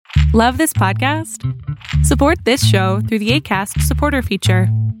Love this podcast? Support this show through the Acast supporter feature.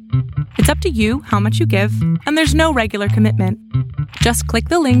 It's up to you how much you give, and there's no regular commitment. Just click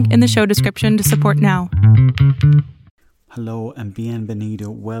the link in the show description to support now. Hello and bienvenido.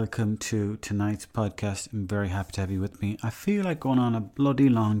 Welcome to tonight's podcast. I'm very happy to have you with me. I feel like going on a bloody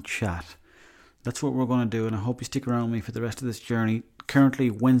long chat. That's what we're going to do, and I hope you stick around with me for the rest of this journey. Currently,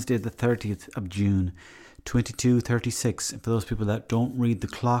 Wednesday the 30th of June, 22:36. For those people that don't read the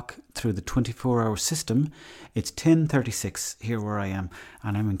clock through the 24-hour system, it's 10:36 here where I am,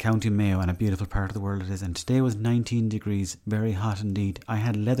 and I'm in County Mayo, and a beautiful part of the world it is. And today was 19 degrees, very hot indeed. I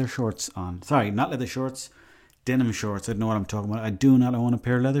had leather shorts on. Sorry, not leather shorts, denim shorts. I don't know what I'm talking about. I do not own a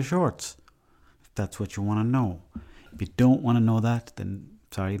pair of leather shorts, if that's what you want to know. If you don't want to know that, then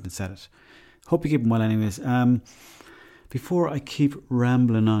sorry, I even said it. Hope you keep them well anyways. Before I keep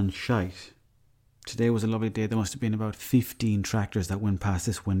rambling on shite, today was a lovely day. There must have been about 15 tractors that went past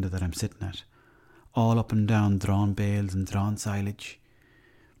this window that I'm sitting at. All up and down, drawn bales and drawn silage,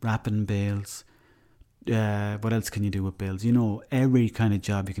 wrapping bales. What else can you do with bales? You know, every kind of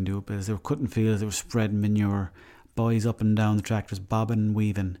job you can do with bales. They were cutting fields, they were spreading manure. Boys up and down the tractors, bobbing and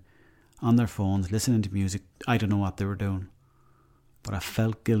weaving on their phones, listening to music. I don't know what they were doing, but I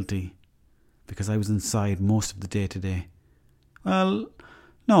felt guilty because I was inside most of the day today. Well,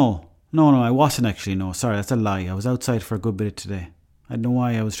 no, I wasn't actually, no, sorry, that's a lie. I was outside for a good bit of today. I don't know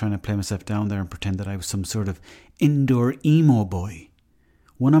why I was trying to play myself down there and pretend that I was some sort of indoor emo boy,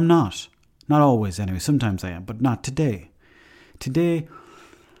 when I'm not. Not always anyway, sometimes I am, but not today. Today,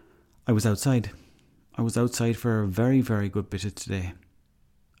 I was outside. I was outside for a very, very good bit of today.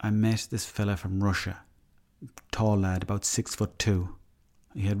 I met this fella from Russia, tall lad, about 6'2".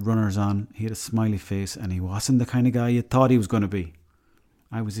 He had runners on, he had a smiley face, and he wasn't the kind of guy you thought he was going to be.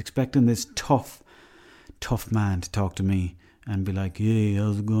 I was expecting this tough man to talk to me and be like, "Hey,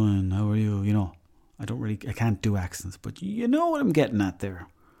 how's it going? How are you?" You know, I can't do accents, but you know what I'm getting at there.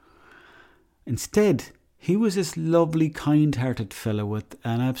 Instead, he was this lovely, kind-hearted fella with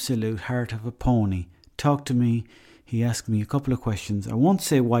an absolute heart of a pony. Talked to me, he asked me a couple of questions. I won't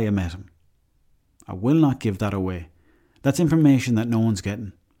say why I met him. I will not give that away. That's information that no one's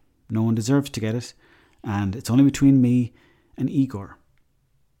getting. No one deserves to get it, and it's only between me and Igor.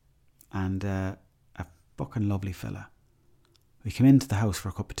 And a fucking lovely fella. We came into the house for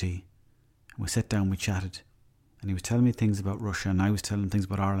a cup of tea, and we sat down, we chatted, and he was telling me things about Russia, and I was telling him things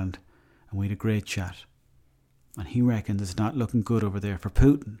about Ireland, and we had a great chat. And he reckons it's not looking good over there for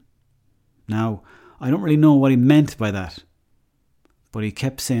Putin. Now, I don't really know what he meant by that, but he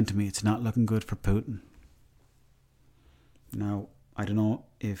kept saying to me it's not looking good for Putin. Now, I don't know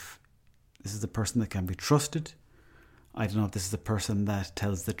if this is the person that can be trusted. I don't know if this is the person that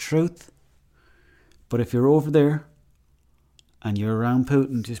tells the truth. But if you're over there and you're around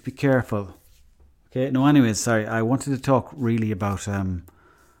Putin, just be careful. Okay, no, anyways, sorry. I wanted to talk really about a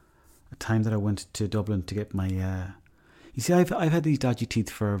time that I went to Dublin to get my... You see, I've had these dodgy teeth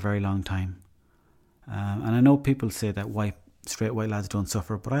for a very long time. And I know people say that straight white lads don't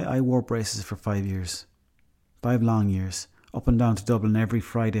suffer, but I wore braces for 5 years. 5 long years. Up and down to Dublin every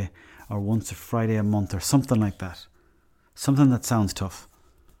Friday, or once a Friday a month, or something like that. Something that sounds tough.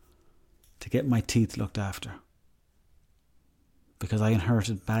 To get my teeth looked after. Because I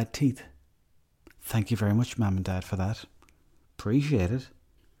inherited bad teeth. Thank you very much, Mum and Dad, for that. Appreciate it.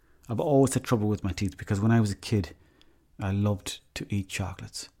 I've always had trouble with my teeth because when I was a kid, I loved to eat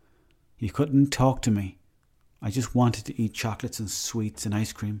chocolates. You couldn't talk to me. I just wanted to eat chocolates and sweets and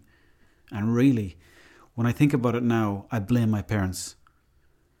ice cream. And really, when I think about it now, I blame my parents.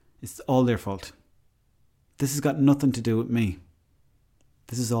 It's all their fault. This has got nothing to do with me.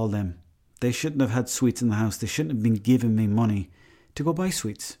 This is all them. They shouldn't have had sweets in the house. They shouldn't have been giving me money to go buy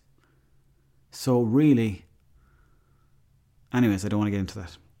sweets. So really... Anyways, I don't want to get into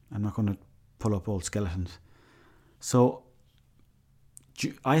that. I'm not going to pull up old skeletons. So,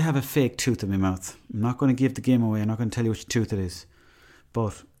 I have a fake tooth in my mouth. I'm not going to give the game away. I'm not going to tell you which tooth it is.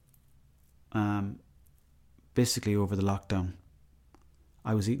 But... basically over the lockdown,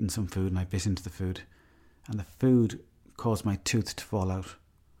 I was eating some food and I bit into the food, and the food caused my tooth to fall out.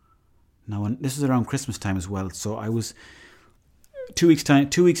 Now, this is around Christmas time as well, so I was 2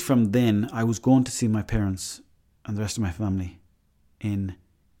 weeks from then, I was going to see my parents and the rest of my family in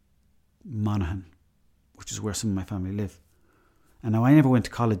Monaghan, which is where some of my family live. And now I never went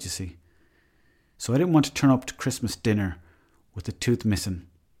to college, you see, so I didn't want to turn up to Christmas dinner with a tooth missing.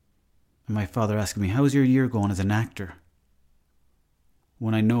 And my father asking me, "How's your year going as an actor?"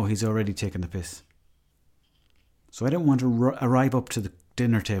 When I know he's already taken the piss. So I didn't want to arrive up to the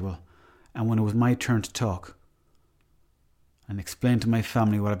dinner table, and when it was my turn to talk, and explained to my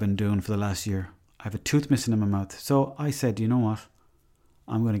family what I've been doing for the last year. I have a tooth missing in my mouth. So I said, you know what?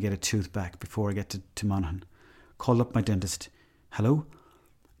 I'm going to get a tooth back before I get to Monaghan. Called up my dentist. Hello?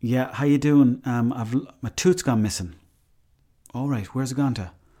 Yeah, how you doing? My tooth's gone missing. All right, where's it gone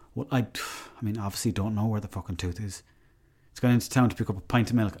to? Well, I mean, obviously don't know where the fucking tooth is. It's gone into town to pick up a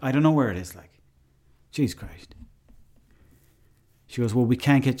pint of milk. I don't know where it is, like. Jesus Christ. She goes, well, we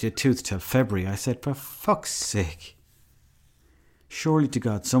can't get you a tooth till February. I said, for fuck's sake. Surely to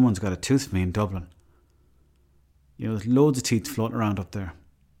God, someone's got a tooth for me in Dublin. You know, there's loads of teeth floating around up there.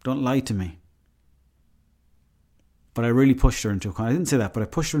 Don't lie to me. But I really pushed her into a corner. I didn't say that, but I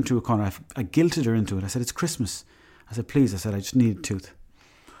pushed her into a corner. I guilted her into it. I said, it's Christmas. I said, please. I said, I just need a tooth.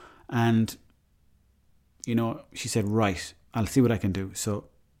 And, you know, she said, right, I'll see what I can do. So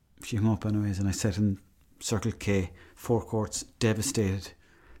she hung up anyways, and I sat in Circle K, forecourts, devastated,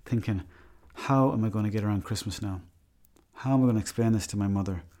 thinking, how am I going to get around Christmas now? How am I going to explain this to my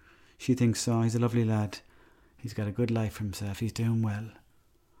mother? She thinks, oh, he's a lovely lad. He's got a good life for himself. He's doing well.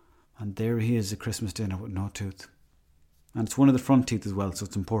 And there he is at Christmas dinner with no tooth. And it's one of the front teeth as well, so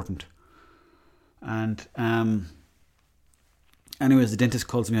it's important. And anyways, the dentist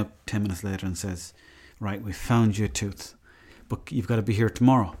calls me up 10 minutes later and says, right, we found you a tooth, but you've got to be here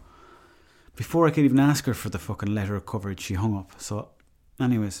tomorrow. Before I could even ask her for the fucking letter of coverage, she hung up. So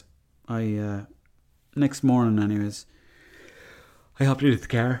anyways, next morning anyways, I hopped into the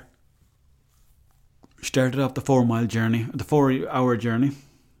car, started off the 4-hour journey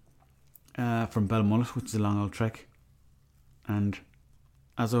from Belmullet, which is a long old trek. And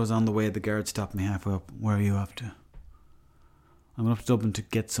as I was on the way, the guard stopped me halfway up. Where are you up to? I'm going up to Dublin to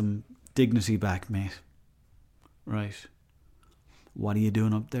get some dignity back, mate. Right. What are you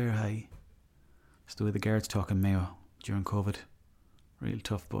doing up there, hey? It's the way the guards talk in Mayo during COVID. Real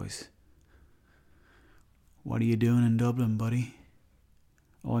tough boys. What are you doing in Dublin, buddy?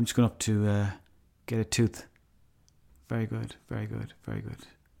 Oh, I'm just going up to get a tooth. Very good, very good, very good.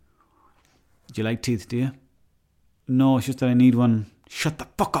 Do you like teeth, do you? No, it's just that I need one. Shut the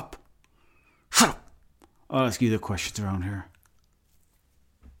fuck up. Shut up. I'll ask you the questions around here.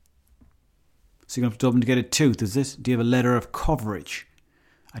 So you're going up to Dublin to get a tooth, is this? Do you have a letter of coverage?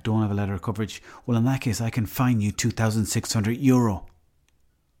 I don't have a letter of coverage. Well, in that case, I can fine you €2,600.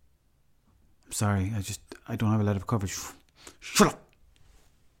 I'm sorry, I don't have a letter of coverage. Shut up.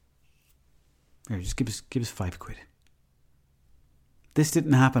 Here, just give us £5. This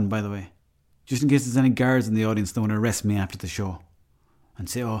didn't happen, by the way. Just in case there's any guards in the audience that want to arrest me after the show and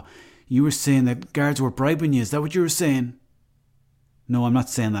say, oh, you were saying that guards were bribing you. Is that what you were saying? No, I'm not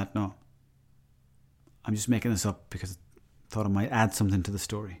saying that, no. I'm just making this up because I thought I might add something to the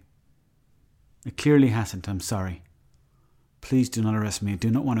story. It clearly hasn't, I'm sorry. Please do not arrest me. I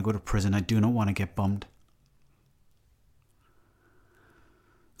do not want to go to prison. I do not want to get bummed.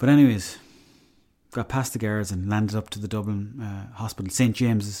 But anyways, got past the guards and landed up to the Dublin hospital, St.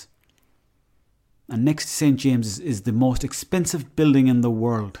 James's. And next to St. James's is the most expensive building in the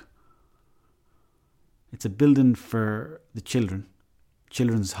world. It's a building for the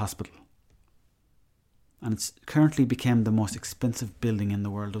children's hospital. And it's currently become the most expensive building in the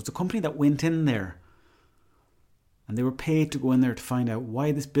world. There was a company that went in there and they were paid to go in there to find out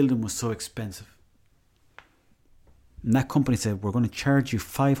why this building was so expensive. And that company said, we're going to charge you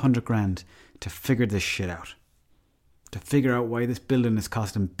 500 grand to figure this shit out. To figure out why this building is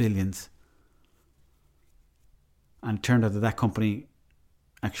costing billions. And it turned out that company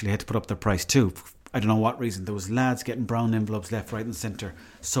actually had to put up their price too. I don't know what reason. There was lads getting brown envelopes left, right and centre.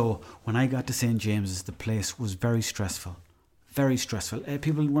 So when I got to St. James's, the place was very stressful. Very stressful.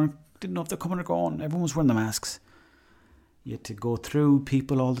 People didn't know if they're coming or going. Everyone was wearing the masks. You had to go through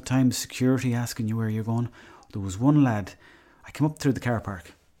people all the time, security asking you where you're going. There was one lad, I came up through the car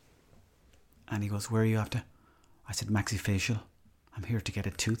park and he goes, where are you after? I said, maxillofacial. I'm here to get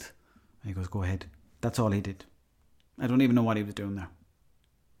a tooth. And he goes, go ahead. That's all he did. I don't even know what he was doing there.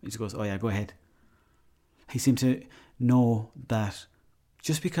 He just goes, oh yeah, go ahead. He seemed to know that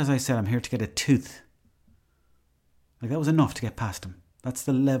just because I said I'm here to get a tooth, like that was enough to get past him. That's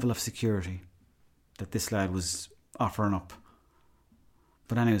the level of security that this lad was offering up.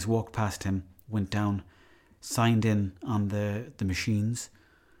 But anyways, walked past him, went down, signed in on the machines,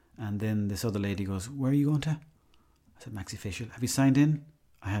 and then this other lady goes, where are you going to? I said, maxillofacial. Have you signed in?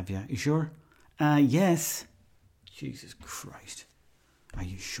 I have, yeah. You sure? Yes. Jesus Christ. Are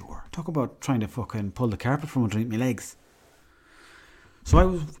you sure? Talk about trying to fucking pull the carpet from underneath my legs. So I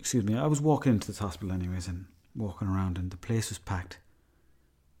was walking into this hospital anyways and walking around and the place was packed.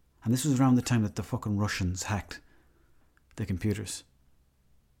 And this was around the time that the fucking Russians hacked the computers.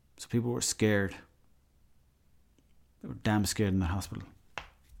 So people were scared. They were damn scared in the hospital.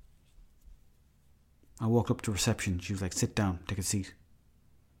 I walked up to reception. She was like, sit down, take a seat.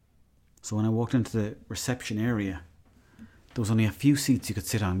 So when I walked into the reception area, there was only a few seats you could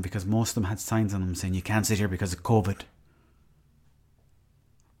sit on because most of them had signs on them saying you can't sit here because of COVID.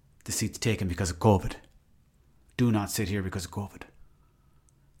 The seat's taken because of COVID. Do not sit here because of COVID.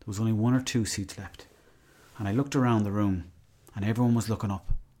 There was only 1 or 2 seats left. And I looked around the room and everyone was looking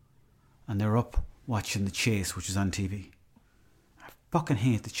up. And they were up watching The Chase, which is on TV. I fucking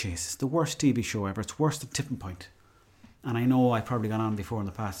hate The Chase. It's the worst TV show ever. It's worse than Tipping Point. And I know I've probably gone on before in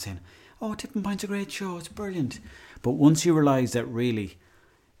the past saying, oh, Tipping Point's a great show, it's brilliant. But once you realise that really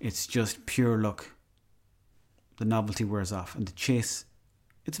it's just pure luck, the novelty wears off. And The Chase,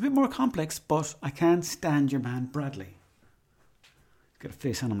 it's a bit more complex, but I can't stand your man Bradley. He's got a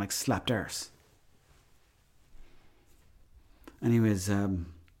face on him like slapped arse. Anyways, there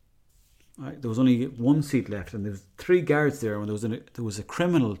was only 1 seat left, and there was 3 guards there, and there was a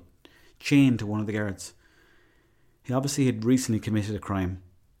criminal chained to one of the guards. He obviously had recently committed a crime,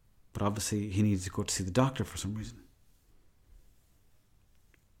 but obviously he needed to go to see the doctor for some reason.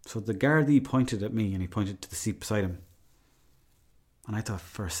 So the guardie pointed at me, and he pointed to the seat beside him. And I thought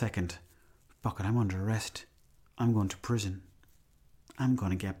for a second, fuck it, I'm under arrest. I'm going to prison. I'm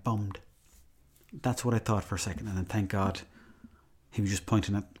going to get bummed. That's what I thought for a second, and then thank God he was just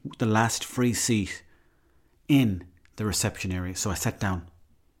pointing at the last free seat in the reception area. So I sat down.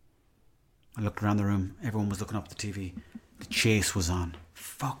 I looked around the room. Everyone was looking up at the TV. The Chase was on.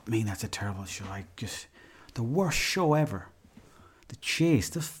 Fuck me, that's a terrible show. The worst show ever. The Chase.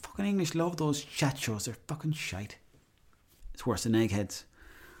 Those fucking English love those chat shows. They're fucking shite. It's worse than Eggheads.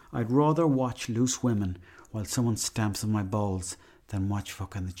 I'd rather watch Loose Women while someone stamps on my balls than watch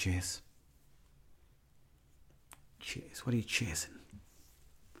fucking The Chase. Chase, what are you chasing?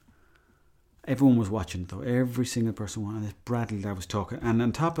 Everyone was watching though. Every single person was. And this Bradley that was talking. And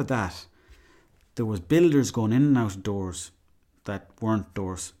on top of that, there was builders going in and out of doors that weren't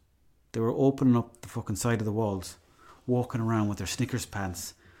doors. They were opening up the fucking side of the walls, walking around with their Snickers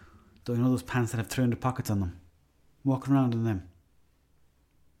pants. Do you know those pants that have 300 pockets on them? Walking around in them.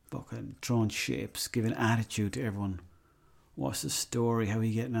 Fucking throwing shapes, giving attitude to everyone. What's the story? How are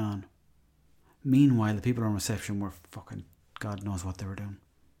you getting on? Meanwhile, the people on reception were fucking, God knows what they were doing.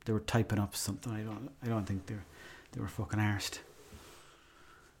 They were typing up something. I don't think they were fucking arsed.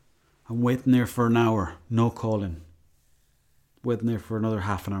 I'm waiting there for an hour, no calling. Waiting there for another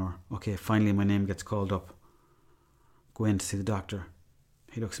half an hour. Okay, finally my name gets called up. Go in to see the doctor.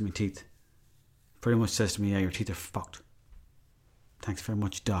 He looks at my teeth. Pretty much says to me, yeah, your teeth are fucked. Thanks very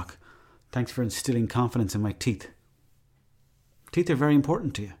much, Doc. Thanks for instilling confidence in my teeth. Teeth are very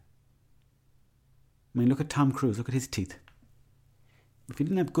important to you. I mean, look at Tom Cruise. Look at his teeth. If he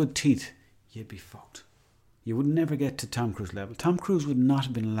didn't have good teeth, you'd be fucked. You would never get to Tom Cruise level. Tom Cruise would not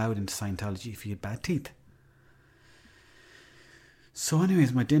have been allowed into Scientology if he had bad teeth. So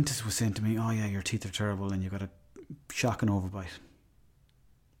anyways, my dentist was saying to me, oh yeah, your teeth are terrible and you got a shocking overbite.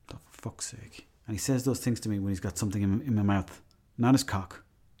 Oh, for fuck's sake. And he says those things to me when he's got something in my mouth. Not his cock.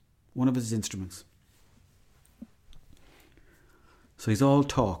 One of his instruments. So he's all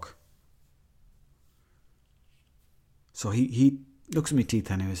talk. So he looks at my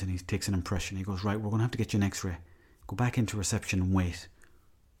teeth anyways and he takes an impression. He goes, right, we're going to have to get you an x-ray. Go back into reception and wait.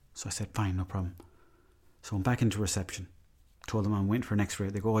 So I said, fine, no problem. So I'm back into reception. Told them I'm waiting for an x-ray.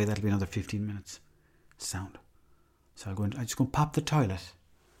 They go, oh yeah, that'll be another 15 minutes. Sound. So I just go and pop the toilet.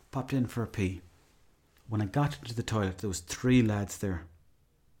 Popped in for a pee. When I got into the toilet, there was 3 lads there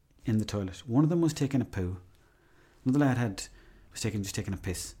in the toilet. One of them was taking a poo. Another lad was just taking a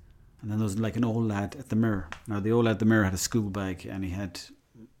piss. And then there was like an old lad at the mirror. Now the old lad at the mirror had a school bag and he had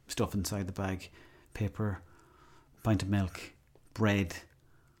stuff inside the bag. Paper, pint of milk, bread,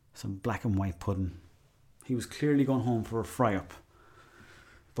 some black and white pudding. He was clearly going home for a fry-up.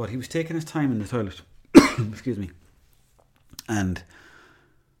 But he was taking his time in the toilet. Excuse me. And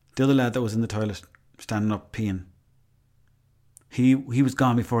the other lad that was in the toilet, standing up peeing, he was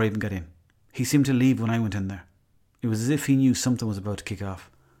gone before I even got in. He seemed to leave when I went in there. It was as if he knew something was about to kick off.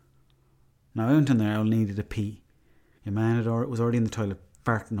 Now I went in there, I only needed a pee. Your man was already in the toilet,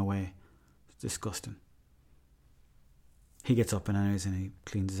 farting away. It's disgusting. He gets up and anyways and he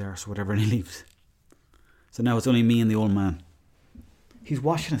cleans his arse or whatever and he leaves. So now it's only me and the old man. He's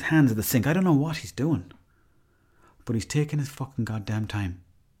washing his hands at the sink. I don't know what he's doing. But he's taking his fucking goddamn time.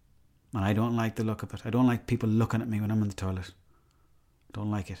 And I don't like the look of it. I don't like people looking at me when I'm in the toilet. I don't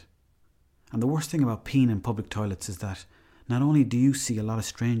like it. And the worst thing about peeing in public toilets is that not only do you see a lot of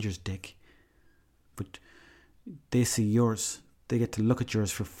strangers' dick, but they see yours. They get to look at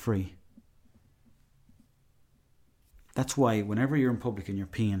yours for free. That's why whenever you're in public and you're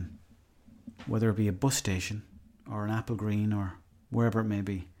peeing, whether it be a bus station or an Apple Green or wherever it may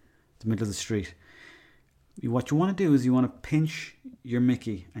be, the middle of the street, what you want to do is you want to pinch your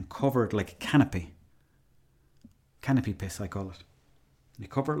Mickey and cover it like a canopy. Canopy piss, I call it. You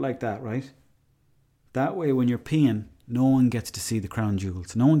cover it like that, right? That way when you're peeing, no one gets to see the crown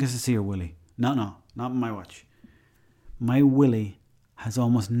jewels. No one gets to see your willy. No, not on my watch. My willy has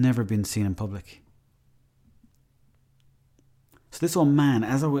almost never been seen in public. So this old man,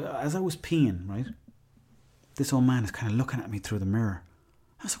 as I was peeing, right? This old man is kind of looking at me through the mirror.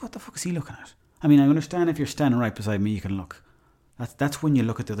 I was like, what the fuck is he looking at? I mean, I understand if you're standing right beside me, you can look. That's when you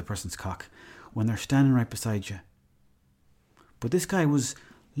look at the other person's cock. When they're standing right beside you. But this guy was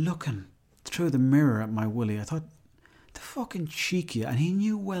looking through the mirror at my willy. I thought, the fucking cheeky. And he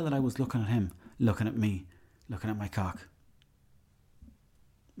knew well that I was looking at him, looking at me, looking at my cock.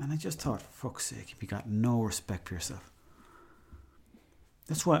 And I just thought, for fuck's sake, you got no respect for yourself.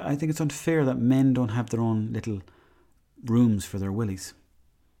 That's why I think it's unfair that men don't have their own little rooms for their willies.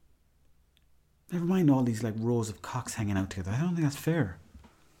 Never mind all these like rows of cocks hanging out together. I don't think that's fair.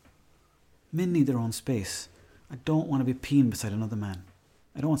 Men need their own space. I don't want to be peeing beside another man.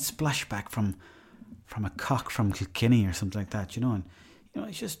 I don't want splashback from a cock from Kilkenny or something like that, you know. And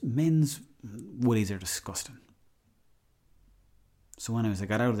it's just men's willies are disgusting. So anyways, I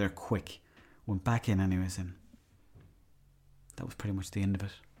got out of there quick. Went back in anyways, and that was pretty much the end of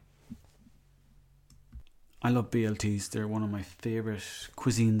it. I love BLTs. They're one of my favourite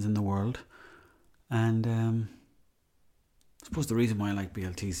cuisines in the world. And I suppose the reason why I like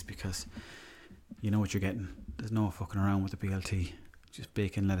BLTs is because you know what you're getting. There's no fucking around with the BLT. Just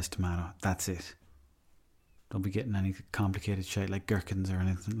bacon, lettuce, tomato. That's it. Don't be getting any complicated shit like gherkins or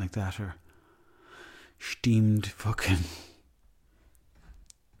anything like that, or steamed fucking...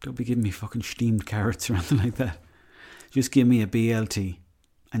 Don't be giving me fucking steamed carrots or anything like that. Just give me a BLT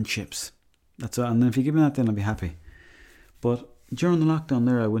and chips. That's all. And then if you give me that, then I'll be happy. But during the lockdown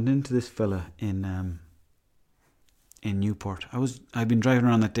there, I went into this fella in Newport. I'd been driving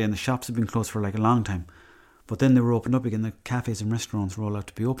around that day and the shops had been closed for like a long time. But then they were opened up again. The cafes and restaurants were all out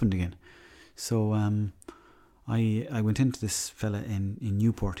to be opened again. So I went into this fella in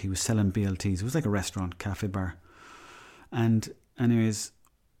Newport. He was selling BLTs. It was like a restaurant, cafe, bar. And anyways,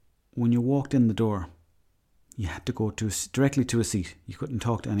 when you walked in the door, you had to go directly to a seat. You couldn't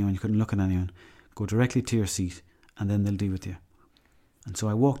talk to anyone. You couldn't look at anyone. Go directly to your seat and then they'll deal with you. And so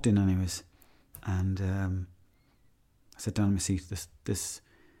I walked in anyways, and I sat down on my seat. This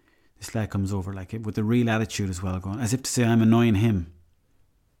lad comes over like with a real attitude as well, going as if to say I'm annoying him,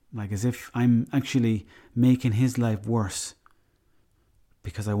 like as if I'm actually making his life worse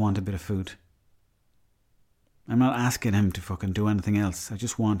because I want a bit of food. I'm not asking him to fucking do anything else. I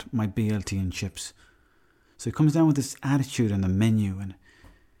just want my BLT and chips. So he comes down with this attitude on the menu, and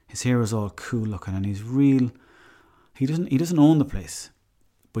his hair is all cool looking, and he's real. He doesn't own the place,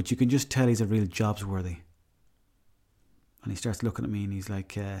 but you can just tell he's a real jobs worthy. And he starts looking at me, and he's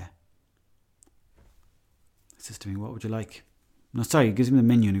like, he says to me, "What would you like?" No, sorry, he gives me the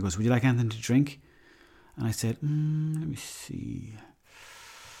menu, and he goes, "Would you like anything to drink?" And I said, "Let me see.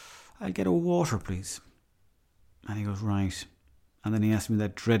 I'll get a water, please." And he goes, "Right." And then he asked me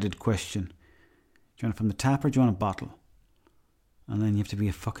that dreaded question: "Do you want it from the tap or do you want a bottle?" And then you have to be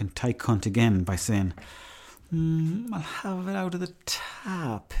a fucking tight cunt again by saying, "I'll have it out of the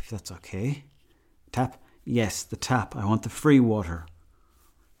tap, if that's okay." Tap? Yes, the tap. I want the free water.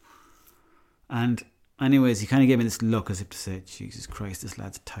 And anyways, he kind of gave me this look as if to say, Jesus Christ, this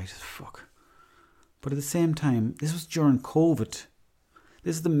lad's tight as fuck. But at the same time, this was during COVID.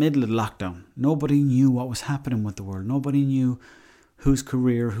 This is the middle of lockdown. Nobody knew what was happening with the world. Nobody knew whose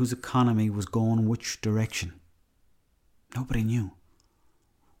career, whose economy was going which direction. Nobody knew.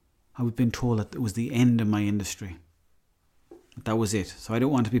 I was being told that it was the end of my industry. That was it. So I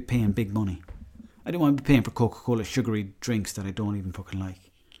don't want to be paying big money. I didn't want to be paying for Coca-Cola sugary drinks that I don't even fucking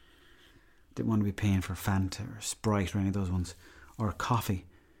like. Didn't want to be paying for Fanta or Sprite or any of those ones. Or coffee.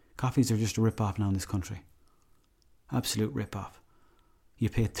 Coffees are just a rip-off now in this country. Absolute rip-off. You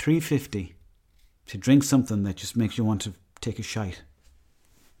pay $3.50 to drink something that just makes you want to take a shite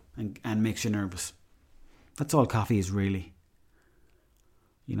and makes you nervous. That's all coffee is really.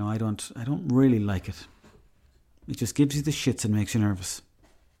 You know, I don't really like it. It just gives you the shits and makes you nervous.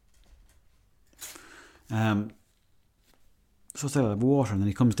 So I said I'll have water, and then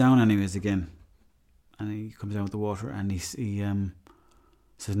he comes down anyways again, and he comes down with the water, and he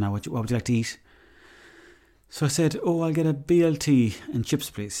says, "Now what would you like to eat?" So I said, "Oh, I'll get a BLT and chips,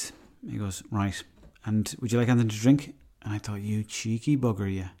 please." He goes, "Right. And would you like anything to drink?" And I thought, you cheeky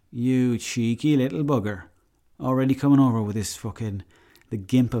bugger, you cheeky little bugger. already coming over with this fucking, the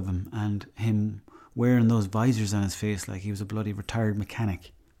gimp of him, and him wearing those visors on his face like he was a bloody retired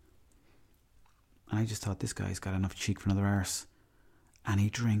mechanic. And I just thought, this guy's got enough cheek for another arse. And he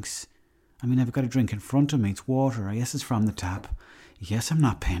drinks. I mean, I've got a drink in front of me. It's water. Yes, it's from the tap. Yes, I'm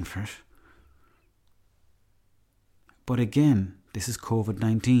not paying for it. But again, this is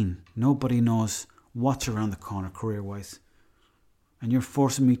COVID-19. Nobody knows what's around the corner career-wise. And you're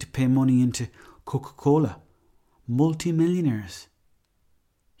forcing me to pay money into Coca-Cola. Multi-millionaires.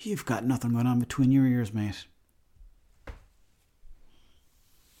 You've got nothing going on between your ears, mate.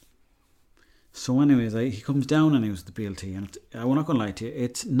 So anyways, he comes down and he was the BLT. And I'm not going to lie to you,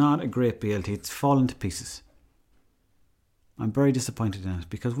 it's not a great BLT. It's fallen to pieces. I'm very disappointed in it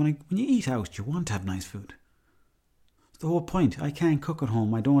because when you eat out, you want to have nice food. It's the whole point. I can't cook at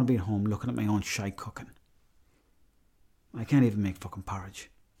home. I don't want to be at home looking at my own shite cooking. I can't even make fucking porridge.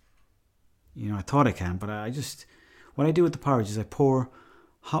 You know, I thought I can, but what I do with the porridge is I pour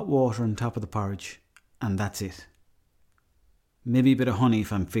hot water on top of the porridge and that's it. Maybe a bit of honey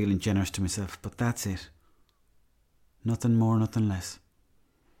if I'm feeling generous to myself, but that's it. Nothing more, nothing less.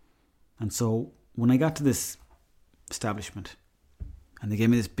 And so when I got to this establishment and they gave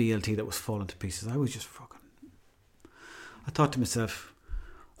me this BLT that was falling to pieces, I was just I thought to myself,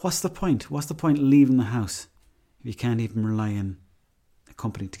 what's the point? What's the point of leaving the house if you can't even rely on a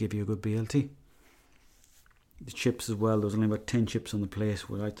company to give you a good BLT? The chips as well, there was only about 10 chips on the plate,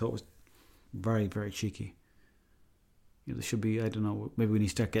 which I thought was very, very cheeky. You know, there should be, I don't know, maybe we need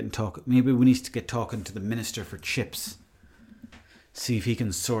to get talking to the Minister for Chips. See if he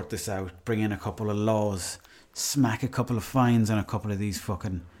can sort this out, bring in a couple of laws, smack a couple of fines on a couple of these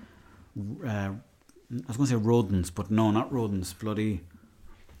fucking, I was going to say rodents, but no, not rodents, bloody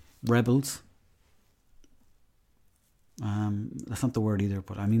rebels. That's not the word either,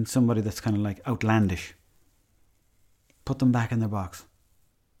 but I mean somebody that's kind of like outlandish. Put them back in their box.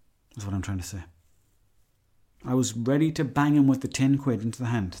 That's what I'm trying to say. I was ready to bang him with the 10 quid into the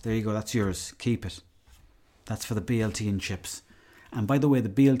hand. There you go, that's yours. Keep it. That's for the BLT and chips. And by the way, the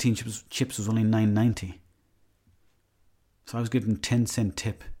BLT and chips was only $9.90. So I was giving 10-cent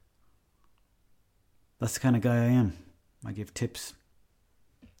tip. That's the kind of guy I am. I give tips.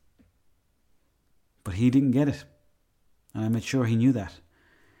 But he didn't get it. And I made sure he knew that.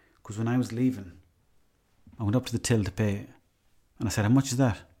 Because when I was leaving, I went up to the till to pay. And I said, how much is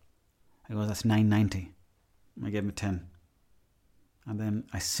that? I go, that's $9.90. I gave him a 10. And then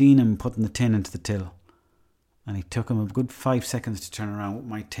I seen him putting the 10 into the till. And it took him a good 5 seconds to turn around with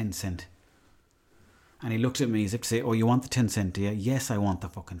my 10 cent. And he looked at me as if to say, oh, you want the 10 cent, do you? Yes, I want the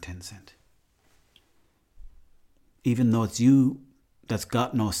fucking 10 cent. Even though it's you that's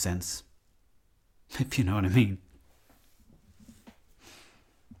got no sense. If you know what I mean.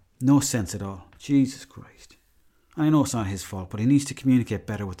 No sense at all. Jesus Christ. I know it's not his fault, but he needs to communicate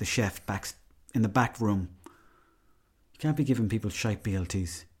better with the chef back in the back room. You can't be giving people shite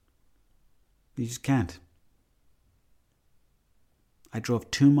BLTs. You just can't. I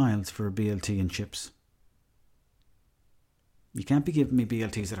drove 2 miles for a BLT and chips. You can't be giving me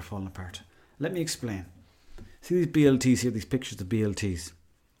BLTs that are falling apart. Let me explain. See these BLTs here, these pictures of BLTs.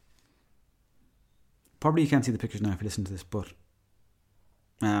 Probably you can't see the pictures now if you listen to this, but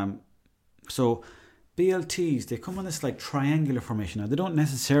so BLTs, they come on this like triangular formation. Now they don't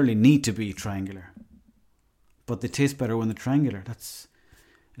necessarily need to be triangular, but they taste better when they're triangular. It's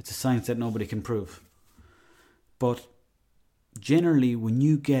a science that nobody can prove. But generally, when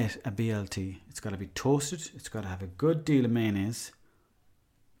you get a BLT, it's got to be toasted. It's got to have a good deal of mayonnaise,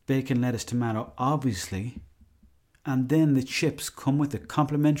 bacon, lettuce, tomato, obviously, and then the chips come with it,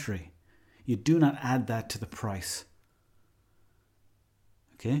 complimentary. You do not add that to the price.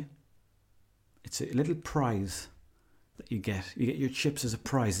 Okay? It's a little prize that you get. You get your chips as a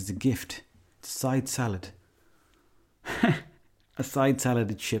prize. It's a gift. It's a side salad. A side salad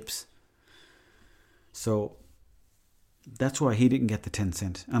of chips. So that's why he didn't get the 10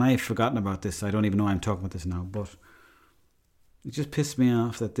 cent. And I had forgotten about this. I don't even know why I'm talking about this now. But it just pissed me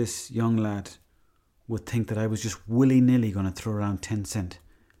off that this young lad would think that I was just willy-nilly going to throw around 10 cent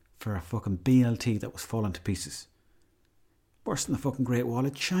for a fucking BLT that was falling to pieces. Worse than the fucking Great Wall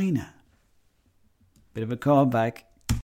of China. Bit of a callback.